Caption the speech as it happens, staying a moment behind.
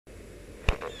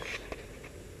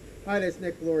Hi, this is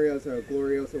Nick Glorioso,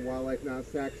 Glorioso Wildlife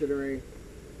Mounts Taxidermy,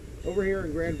 over here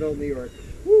in Granville, New York.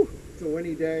 Whew, it's a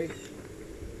windy day,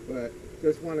 but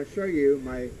just want to show you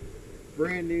my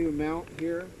brand new mount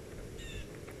here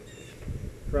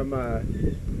from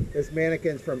this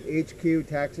mannequin's from HQ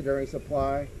Taxidermy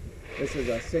Supply. This is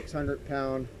a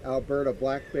 600-pound Alberta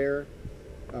black bear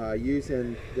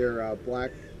using their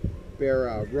black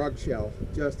bear RUGSHELL.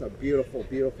 Just a beautiful,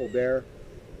 beautiful bear.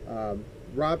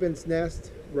 Robin's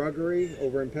Nest Ruggery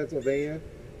over in Pennsylvania.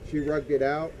 She rugged it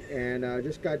out and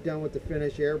just got done with the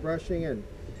finish airbrushing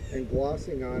and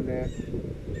glossing on that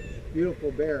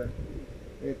beautiful bear.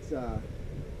 It's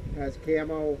has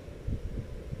camo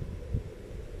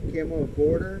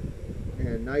border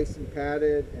and nice and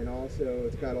padded, and also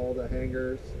it's got all the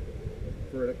hangers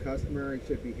for the customer. He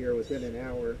should be here within an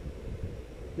hour.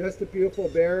 Just a beautiful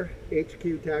bear,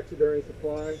 HQ Taxidermy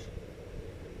Supply.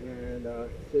 And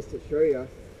just to show you,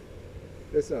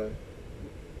 this is a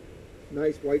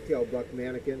nice whitetail buck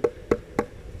mannequin.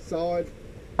 Solid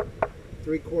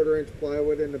 3/4 inch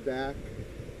plywood in the back.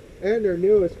 And their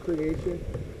newest creation,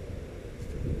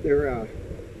 their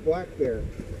black bear.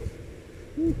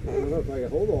 I don't know if I can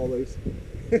hold all these.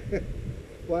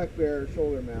 Black bear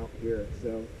shoulder mount here.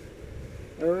 So,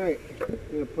 all right, I'm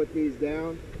gonna put these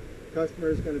down.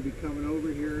 Customer's gonna be coming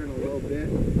over here in a little bit.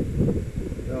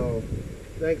 So,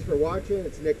 thanks for watching.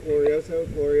 It's Nick Glorioso,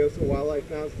 Glorioso Wildlife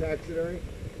Mounts Taxidermy,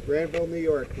 Granville, New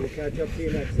York. We'll catch up to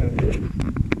you next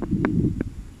time.